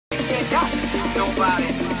nobody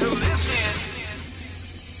do this shit.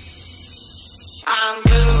 I'm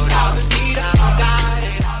good, I'll be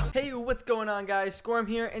dying. Hey, what's going on, guys? Skorm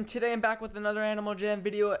here, and today I'm back with another Animal Jam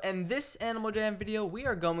video. And this Animal Jam video, we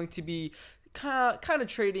are going to be kind of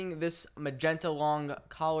trading this magenta long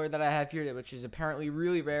collar that I have here, which is apparently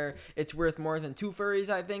really rare. It's worth more than 2 furries,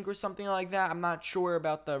 I think, or something like that. I'm not sure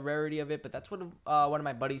about the rarity of it, but that's what one of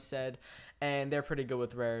my buddies said, and they're pretty good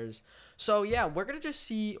with rares. So yeah, we're gonna just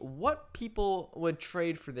see what people would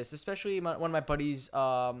trade for this, especially one of my buddies,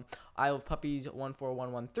 Isle of Puppies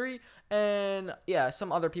 14113, and yeah,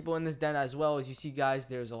 some other people in this den as well. As you see, guys,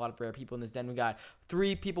 there's a lot of rare people in this den. We got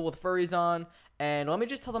 3 people with furries on, and let me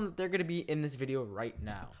just tell them that they're gonna be in this video right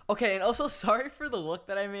now. Okay, and also sorry for the look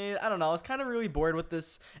that I made. I don't know, I was kind of really bored with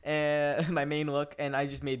this and my main look, and I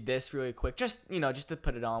just made this really quick, just just to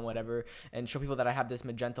put it on, whatever, and show people that I have this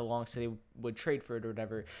magenta long, so they would trade for it or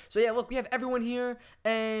whatever. So yeah, look, we have everyone here,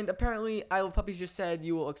 and apparently Isle of Puppies just said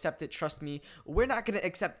you will accept it. Trust me, we're not gonna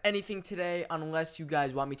accept anything today unless you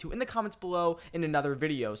guys want me to in the comments below in another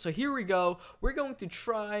video. So here we go. We're going to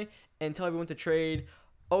try and tell everyone to trade.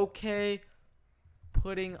 Okay,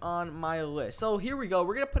 putting on my list. So here we go.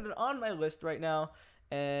 We're gonna put it on my list right now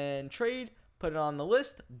and trade. Put it on the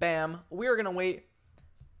list. Bam. We are gonna wait.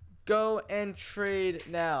 Go and trade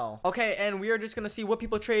now. Okay, and we are just gonna see what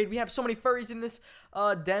people trade. We have so many furries in this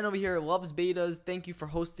den over here. Loves betas. Thank you for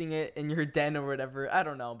hosting it in your den or whatever. I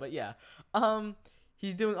don't know, but yeah.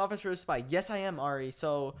 He's doing Office for a Spy. Yes, I am, Ari.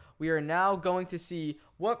 So we are now going to see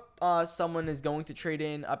what someone is going to trade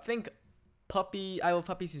in. I think Isle of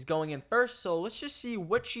Puppies is going in first. So let's just see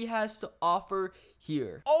what she has to offer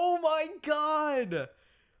here. Oh my god!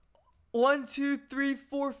 1, 2, 3,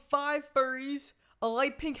 4, 5 furries. A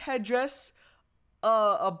light pink headdress,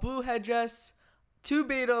 a blue headdress, 2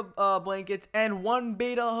 beta blankets, and 1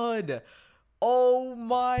 beta hood. Oh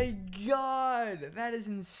my god, that is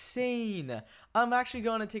insane. I'm actually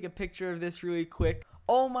going to take a picture of this really quick.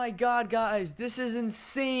 Oh my god, guys, this is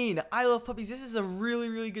insane. Isle of Puppies, this is a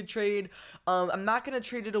really good trade. I'm not going to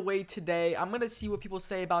trade it away today. I'm going to see what people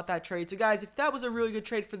say about that trade. So guys, if that was a really good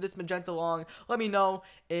trade for this magenta long, let me know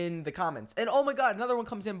in the comments. And oh my god, another one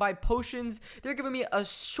comes in by Potions. They're giving me a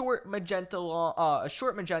short magenta long,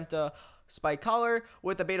 spike collar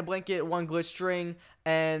with a beta blanket, 1 glitch string,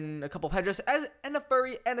 and a couple of headdresses, and a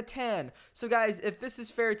furry, and a tan. So guys, if this is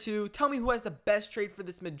fair too, tell me who has the best trade for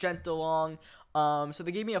this magenta long. So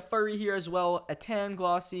they gave me a furry here as well, a tan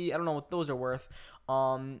glossy, I don't know what those are worth,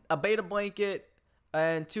 a beta blanket,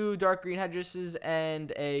 and 2 dark green headdresses,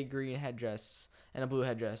 and a green headdress, and a blue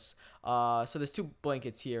headdress. So there's 2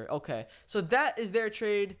 blankets here. Okay, so that is their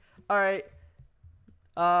trade. All right.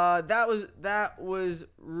 That was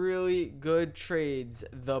really good trades,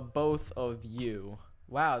 the both of you.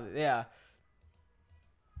 Wow, yeah.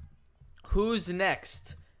 Who's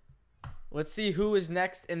next? Let's see who is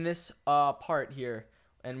next in this part here.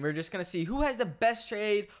 And we're just gonna see who has the best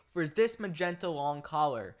trade for this magenta long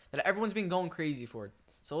collar that everyone's been going crazy for.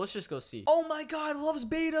 So let's just go see. Oh my god, Loves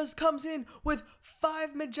Betas comes in with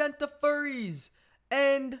 5 magenta furries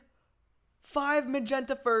and 5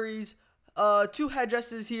 magenta furries. 2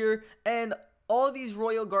 headdresses here, and all of these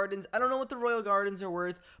Royal Gardens. I don't know what the Royal Gardens are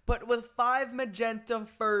worth, but with 5 magenta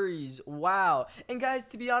furries. Wow. And guys,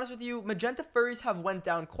 to be honest with you, magenta furries have went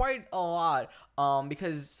down quite a lot,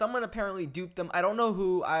 because someone apparently duped them. I don't know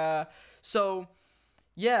who. So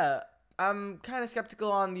yeah, I'm kind of skeptical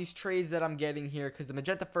on these trades that I'm getting here, because the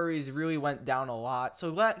magenta furries really went down a lot.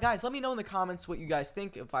 So guys, let me know in the comments what you guys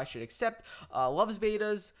think, if I should accept Loves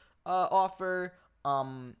Betas offer,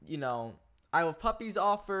 Isle of Puppies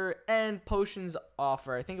offer, and Potions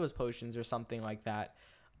offer. I think it was Potions or something like that,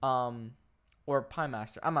 or Pie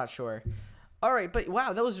Master. I'm not sure. All right, but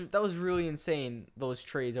wow, that was really insane, those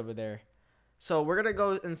trades over there. So we're gonna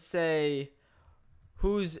go and say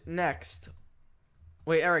who's next.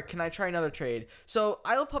 Wait, Eric, can I try another trade? So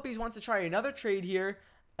Isle of Puppies wants to try another trade here,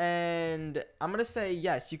 and I'm gonna say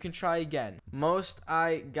yes, you can try again. Most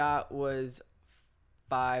I got was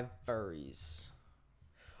 5 furries.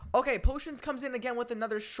 Okay, Potions comes in again with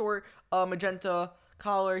another short magenta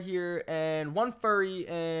collar here, and 1 furry,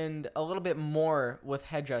 and a little bit more with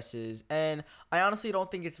headdresses. And I honestly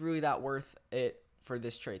don't think it's really that worth it for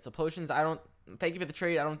this trade. So Potions, thank you for the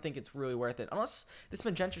trade. I don't think it's really worth it, unless this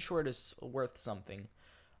magenta short is worth something.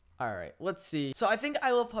 All right, let's see. So I think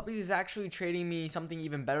Isle of Puppies is actually trading me something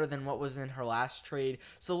even better than what was in her last trade.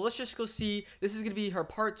 So let's just go see. This is going to be her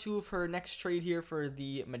part 2 of her next trade here for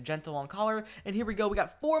the magenta long collar. And here we go. We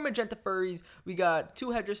got 4 magenta furries. We got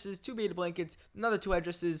 2 headdresses, 2 beta blankets, another 2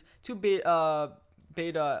 headdresses, 2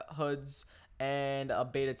 beta hoods, and a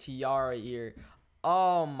beta tiara here.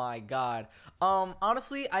 Oh my god.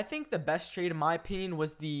 Honestly, I think the best trade in my opinion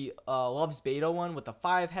was the Love's Beta one with the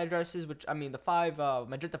 5 headdresses, which I mean the 5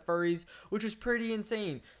 Magenta furries, which was pretty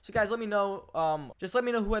insane. So guys, let me know. Just let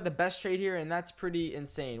me know who had the best trade here, and that's pretty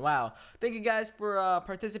insane. Wow. Thank you guys for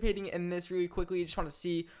participating in this really quickly. Just want to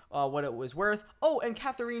see what it was worth. Oh, and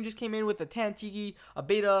Catherine just came in with a Tantiki, a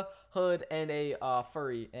Beta hood, and a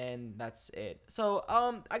furry, and that's it. So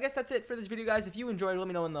I guess that's it for this video, guys. If you enjoyed, let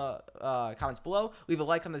me know in the comments below. Leave a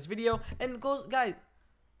like on this video, and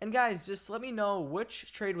guys, just let me know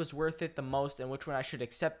which trade was worth it the most and which one I should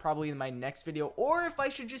accept probably in my next video, or if I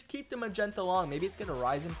should just keep the Magenta long. Maybe it's gonna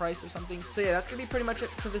rise in price or something. So yeah, that's gonna be pretty much it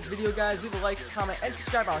for this video, guys. Leave a like, comment, and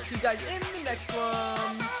subscribe. I'll see you guys in the next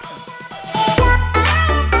one.